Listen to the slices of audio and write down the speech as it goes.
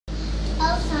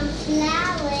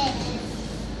Flowers.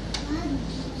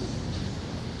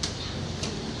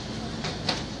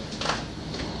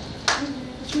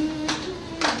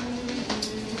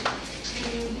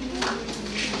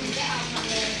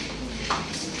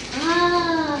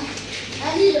 A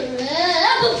little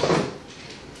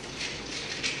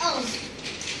Oh,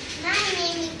 my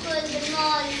name is Good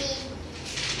Morning.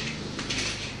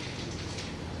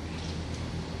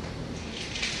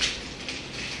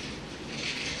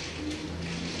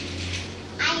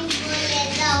 I'm 4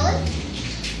 years old.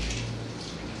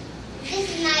 This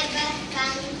is my best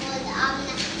friend called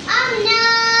Amna. Amna!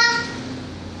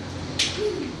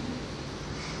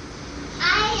 I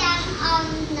am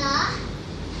Amna.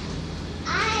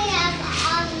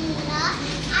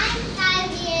 I'm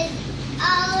 5 years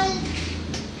old.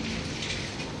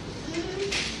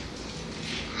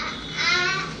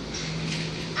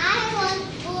 I was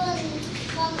born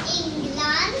from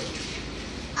England.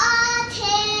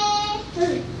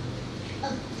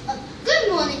 Good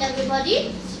morning, everybody.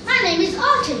 My name is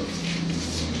Artin.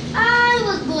 I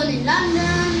was born in London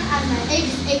and my age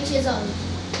is 8 years old.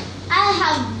 I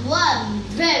have one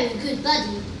very good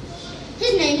buddy.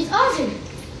 His name is Artin.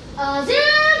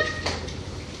 Artin!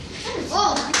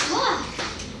 Oh my God!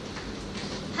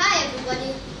 Hi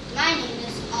everybody, my name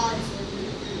is Artin.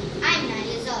 I'm 9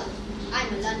 years old.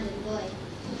 I'm a London boy.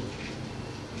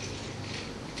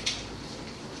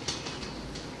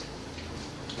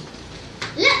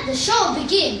 Let the show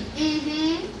begin.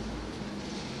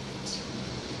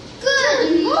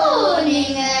 Good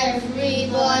morning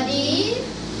everybody.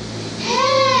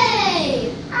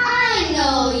 Hey! I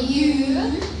know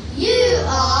you. You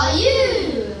are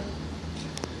you.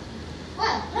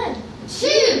 Well,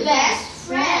 Two best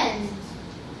friends,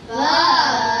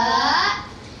 but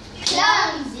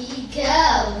clumsy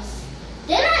girls.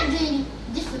 They like doing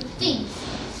different things.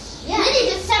 Yeah. We need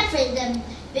to separate them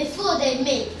before they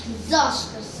make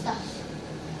disastrous stuff.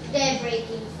 they're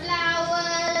breaking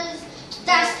flowers.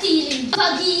 They're stealing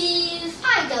buggies.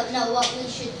 I don't know what we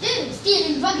should do.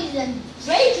 Stealing buggies and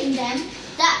breaking them,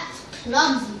 that's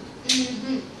clumsy.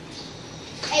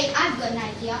 Hey, I've got an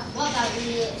idea. What about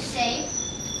we say,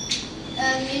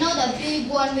 you know the big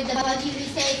one with the buggy, we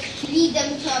say lead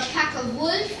them to a pack of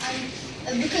wolves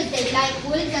and because they like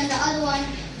wolves, and the other one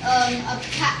a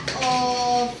pack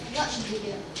of, what should we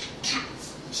do?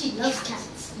 Cats. She loves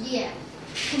cats. Yeah.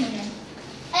 Come on then.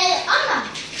 Hey, Anna,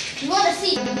 you want to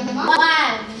see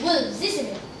wild wolves, isn't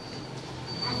it?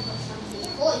 I've got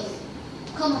something for you.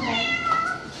 Come on then.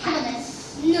 Come on then.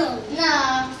 No.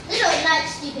 Nah, they don't like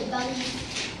stupid bunnies.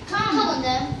 Come on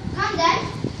then. Come then.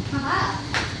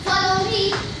 Follow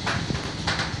me.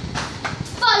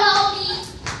 Follow me.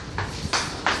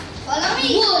 Follow me.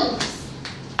 Wolves.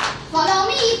 Follow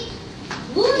me.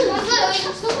 Wolves.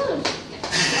 I'm following.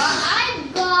 Well,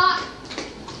 I've got.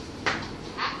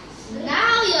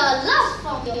 Now you're lost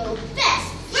from your best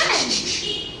friend.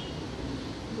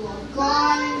 You're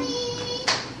gone.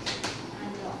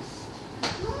 I'm lost.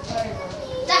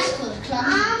 That's called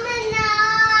clumsy.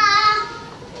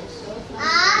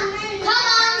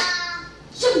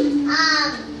 Come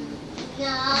on.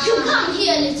 You come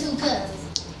here, little girl.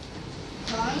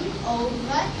 Come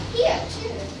over here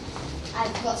too.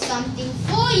 I've got something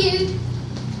for you.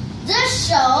 The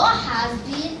show has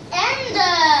been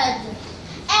ended.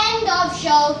 End of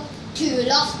show. 2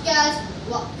 lost girls.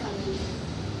 What can we do?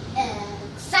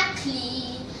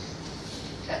 Exactly.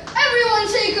 Everyone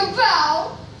take a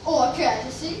bow or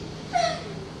courtesy.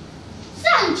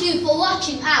 Thank you for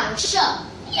watching our show.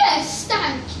 Yes,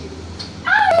 thank you. I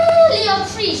really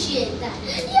appreciate that.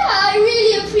 Yeah, I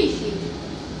really appreciate it.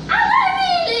 And I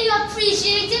really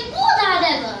appreciate it more than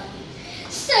ever.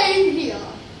 Same here.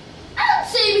 And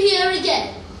same here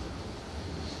again.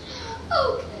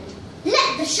 Okay.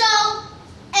 Let the show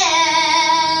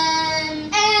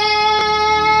end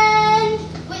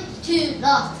with 2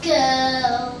 lost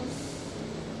girls.